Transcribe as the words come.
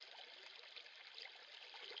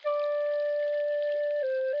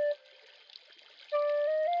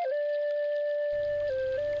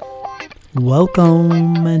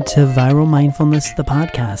Welcome to Viral Mindfulness, the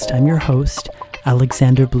podcast. I'm your host,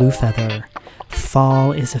 Alexander Bluefeather.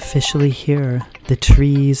 Fall is officially here. The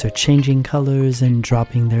trees are changing colors and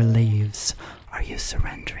dropping their leaves. Are you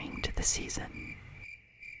surrendering to the season?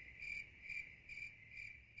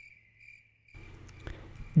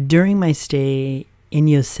 During my stay in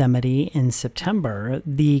Yosemite in September,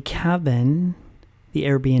 the cabin, the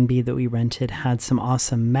Airbnb that we rented, had some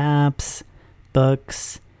awesome maps,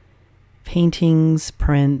 books, paintings,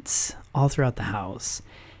 prints, all throughout the house.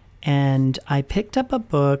 And I picked up a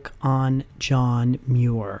book on John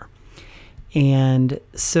Muir. And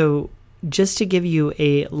so just to give you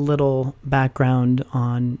a little background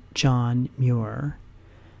on John Muir,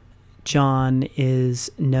 John is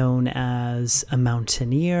known as a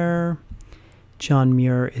mountaineer. John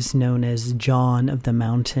Muir is known as John of the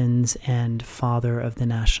Mountains and Father of the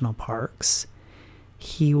National Parks.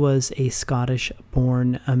 He was a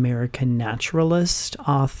Scottish-born American naturalist,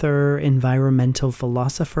 author, environmental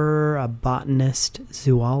philosopher, a botanist,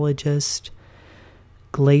 zoologist,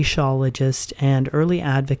 glaciologist, and early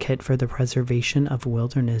advocate for the preservation of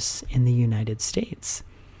wilderness in the United States.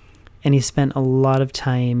 And he spent a lot of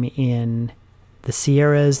time in the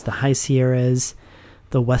Sierras, the High Sierras,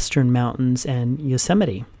 the Western Mountains, and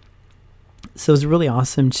Yosemite. So it was really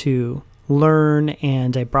awesome to learn,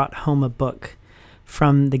 and I brought home a book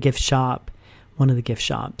from the gift shop, one of the gift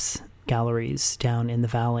shops, galleries down in the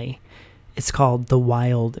valley. It's called The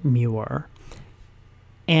Wild Muir.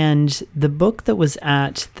 And the book that was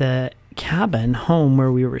at the cabin home where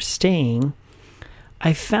we were staying,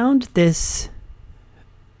 I found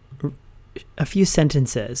a few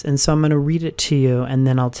sentences. And so I'm going to read it to you, and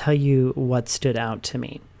then I'll tell you what stood out to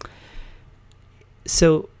me.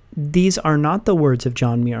 So these are not the words of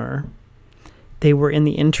John Muir. They were in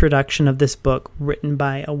the introduction of this book written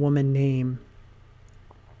by a woman named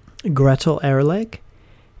Gretel Ehrlich.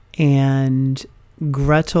 And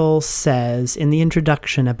Gretel says in the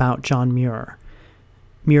introduction about John Muir,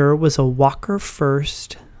 Muir was a walker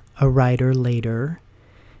first, a writer later.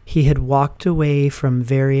 He had walked away from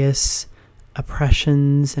various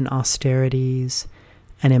oppressions and austerities,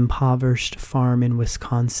 an impoverished farm in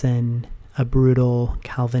Wisconsin, a brutal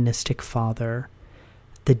Calvinistic father,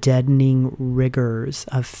 the deadening rigors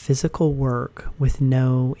of physical work with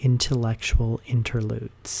no intellectual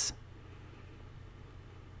interludes.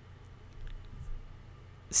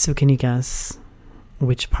 So can you guess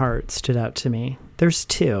which part stood out to me? There's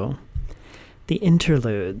two. The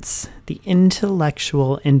interludes, the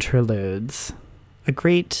intellectual interludes, a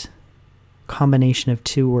great combination of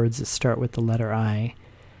two words that start with the letter I.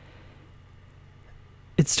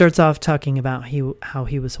 It starts off talking about how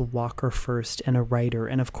he was a walker first and a writer.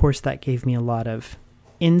 And of course, that gave me a lot of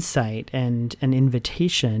insight and an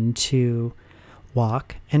invitation to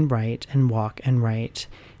walk and write and walk and write,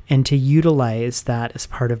 and to utilize that as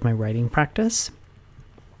part of my writing practice.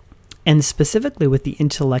 And specifically with the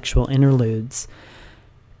intellectual interludes,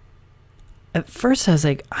 at first I was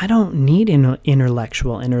like, I don't need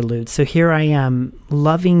intellectual interludes. So here I am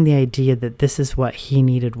loving the idea that this is what he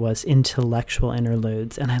needed, was intellectual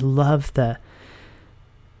interludes. And I love the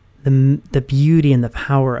beauty and the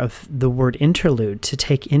power of the word interlude, to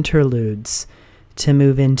take interludes, to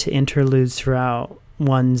move into interludes throughout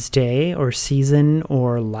one's day or season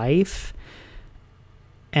or life.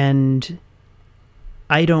 And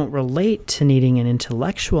I don't relate to needing an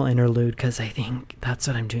intellectual interlude, because I think that's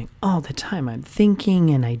what I'm doing all the time. I'm thinking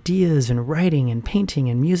and ideas and writing and painting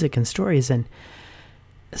and music and stories. And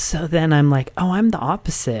so then I'm like, oh, I'm the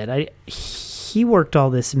opposite. He worked all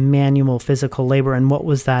this manual physical labor, and what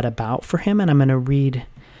was that about for him? And I'm going to read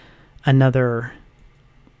another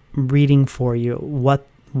reading for you,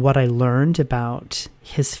 what I learned about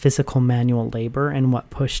his physical manual labor and what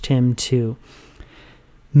pushed him to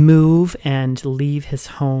move and leave his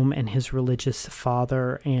home and his religious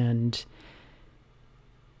father. And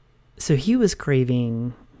so he was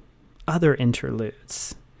craving other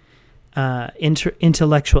interludes,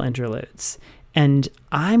 intellectual interludes. And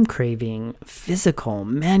I'm craving physical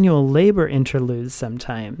manual labor interludes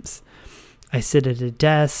sometimes. I sit at a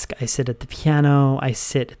desk, I sit at the piano, I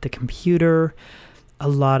sit at the computer, a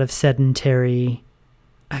lot of sedentary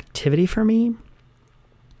activity for me.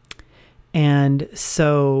 And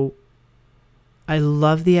so I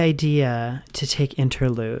love the idea to take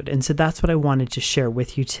interlude. And so that's what I wanted to share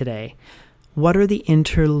with you today. What are the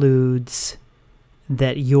interludes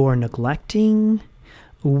that you're neglecting?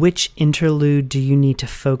 Which interlude do you need to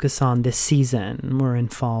focus on this season? We're in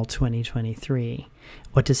fall 2023.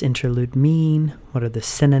 What does interlude mean? What are the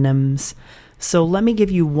synonyms? So let me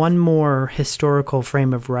give you one more historical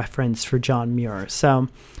frame of reference for John Muir. So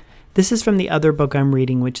This is from the other book I'm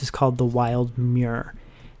reading, which is called The Wild Muir.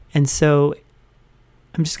 And so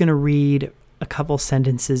I'm just going to read a couple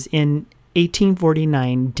sentences. In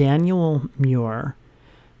 1849, Daniel Muir,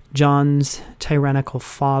 John's tyrannical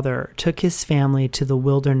father, took his family to the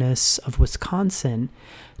wilderness of Wisconsin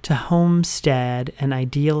to homestead an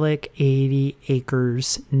idyllic 80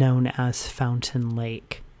 acres known as Fountain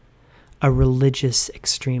Lake. A religious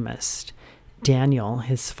extremist, Daniel,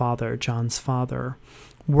 his father, John's father,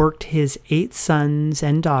 worked his 8 sons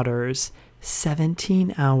and daughters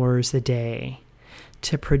 17 hours a day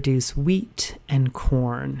to produce wheat and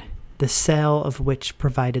corn, the sale of which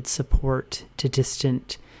provided support to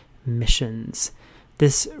distant missions.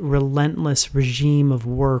 This relentless regime of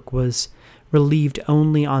work was relieved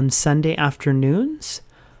only on Sunday afternoons,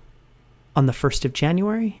 on the 1st of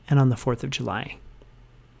January, and on the 4th of July.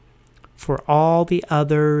 For all the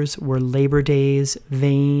others were Labor Days,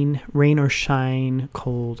 vain, rain or shine,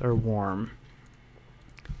 cold or warm.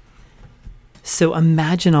 So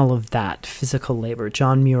imagine all of that physical labor.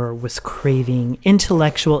 John Muir was craving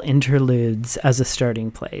intellectual interludes as a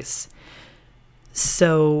starting place.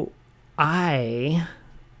 So I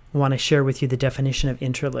want to share with you the definition of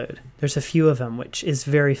interlude. There's a few of them, which is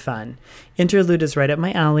very fun. Interlude is right up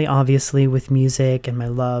my alley, obviously, with music and my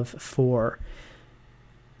love for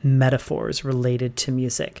metaphors related to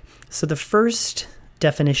music. So the first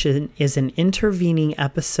definition is an intervening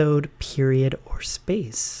episode, period, or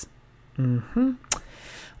space.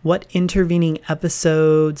 What intervening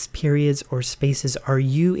episodes, periods, or spaces are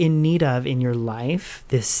you in need of in your life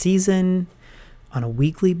this season, on a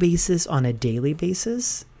weekly basis, on a daily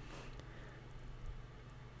basis?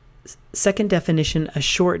 Second definition, a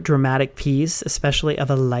short dramatic piece, especially of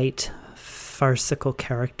a light farcical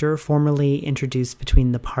character, formerly introduced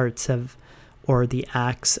between the parts of or the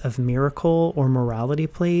acts of miracle or morality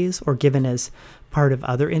plays, or given as part of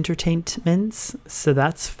other entertainments. So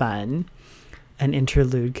that's fun. An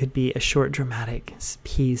interlude could be a short dramatic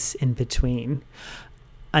piece in between.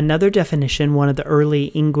 Another definition, one of the early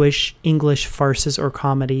English farces or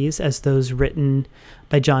comedies, as those written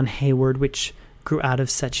by John Hayward, which grew out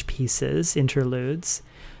of such pieces, interludes.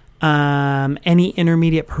 Any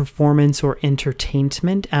intermediate performance or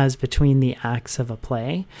entertainment as between the acts of a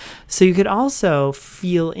play. So you could also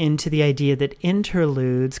feel into the idea that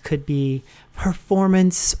interludes could be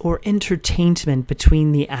performance or entertainment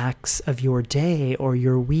between the acts of your day or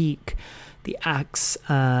your week, the acts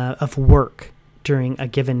of work during a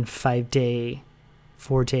given 5-day,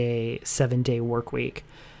 4-day, 7-day work week.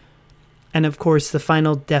 And of course, the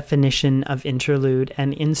final definition of interlude,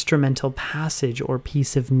 an instrumental passage or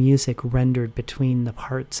piece of music rendered between the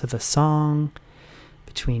parts of a song,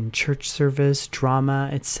 between church service, drama,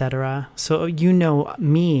 etc. So you know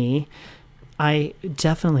me, I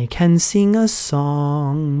definitely can sing a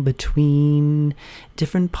song between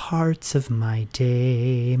different parts of my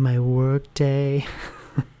day, my work day.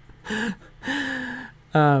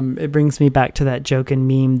 It brings me back to that joke and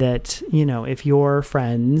meme that, if your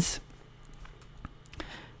friends...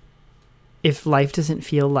 If life doesn't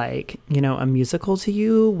feel like, a musical to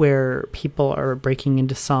you where people are breaking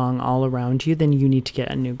into song all around you, then you need to get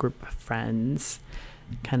a new group of friends.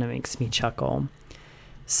 Kind of makes me chuckle.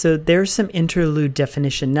 So there's some interlude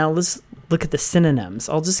definition. Now let's look at the synonyms.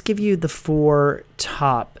 I'll just give you the 4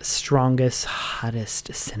 top, strongest,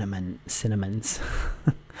 hottest synonyms.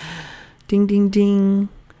 Ding, ding, ding.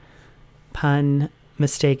 Pun,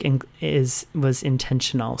 mistake was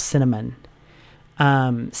intentional. Cinnamon.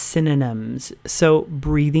 Synonyms. So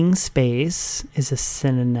breathing space is a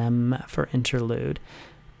synonym for interlude.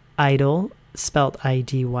 Idle, spelled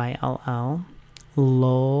I-D-Y-L-L.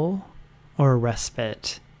 Lull or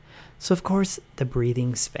respite. So of course, the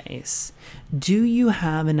breathing space. Do you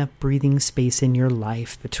have enough breathing space in your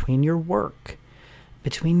life between your work,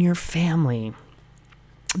 between your family,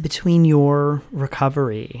 between your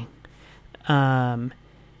recovery?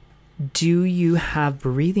 Do you have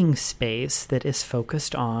breathing space that is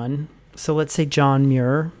focused on, so let's say John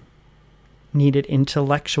Muir needed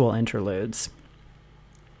intellectual interludes.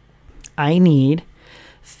 I need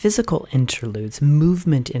physical interludes,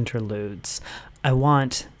 movement interludes. I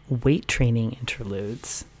want weight training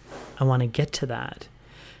interludes. I want to get to that.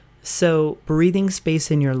 So breathing space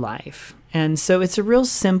in your life. And so it's a real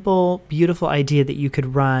simple, beautiful idea that you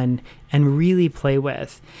could run and really play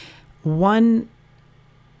with. One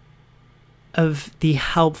of the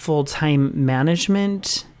helpful time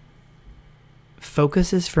management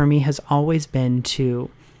focuses for me has always been to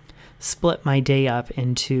split my day up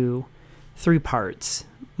into 3 parts,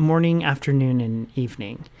 morning, afternoon, and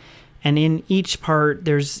evening. And in each part,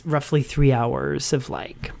 there's roughly 3 hours of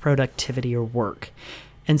productivity or work.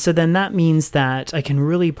 And so then that means that I can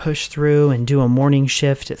really push through and do a morning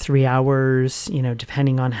shift at 3 hours,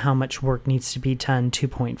 depending on how much work needs to be done,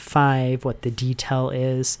 2.5, what the detail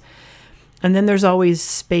is. And then there's always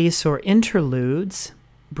space or interludes,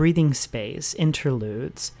 breathing space,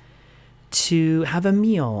 interludes, to have a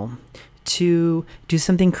meal, to do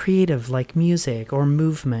something creative like music or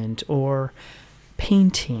movement or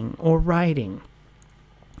painting or writing.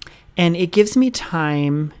 And it gives me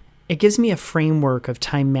time, it gives me a framework of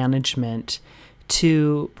time management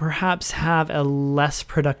to perhaps have a less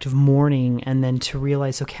productive morning and then to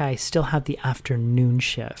realize, okay, I still have the afternoon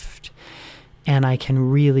shift and I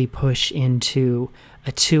can really push into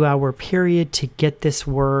a 2-hour period to get this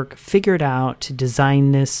work figured out, to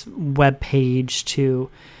design this web page, to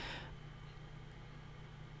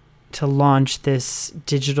launch this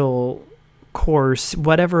digital course,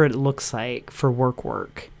 whatever it looks like for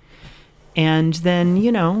work. And then,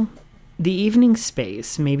 the evening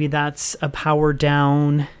space, maybe that's a power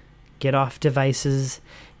down, get off devices,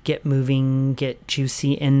 get moving, get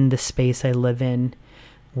juicy in the space I live in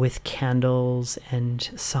with candles and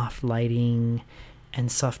soft lighting and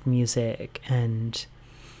soft music and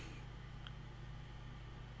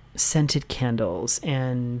scented candles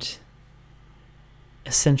and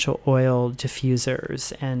essential oil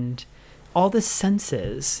diffusers and all the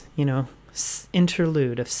senses,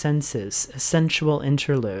 interlude of senses, a sensual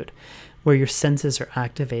interlude where your senses are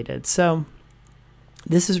activated. So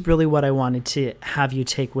this is really what I wanted to have you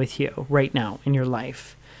take with you right now in your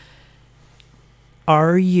life.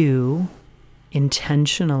 Are you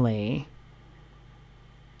intentionally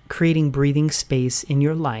creating breathing space in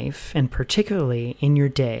your life and particularly in your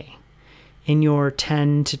day, in your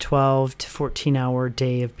 10 to 12 to 14 hour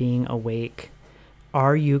day of being awake?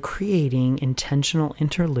 Are you creating intentional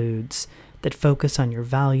interludes that focus on your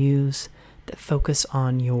values, that focus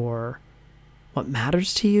on what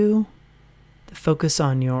matters to you, that focus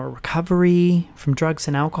on your recovery from drugs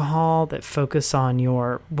and alcohol, that focus on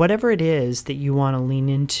your whatever it is that you want to lean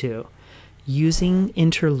into, using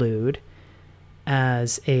interlude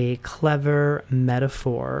as a clever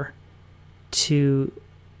metaphor to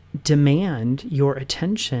demand your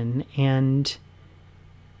attention and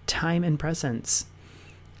time and presence.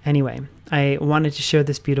 Anyway, I wanted to share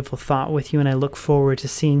this beautiful thought with you, and I look forward to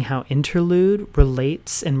seeing how interlude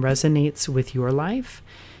relates and resonates with your life.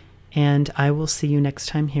 And I will see you next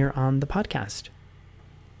time here on the podcast.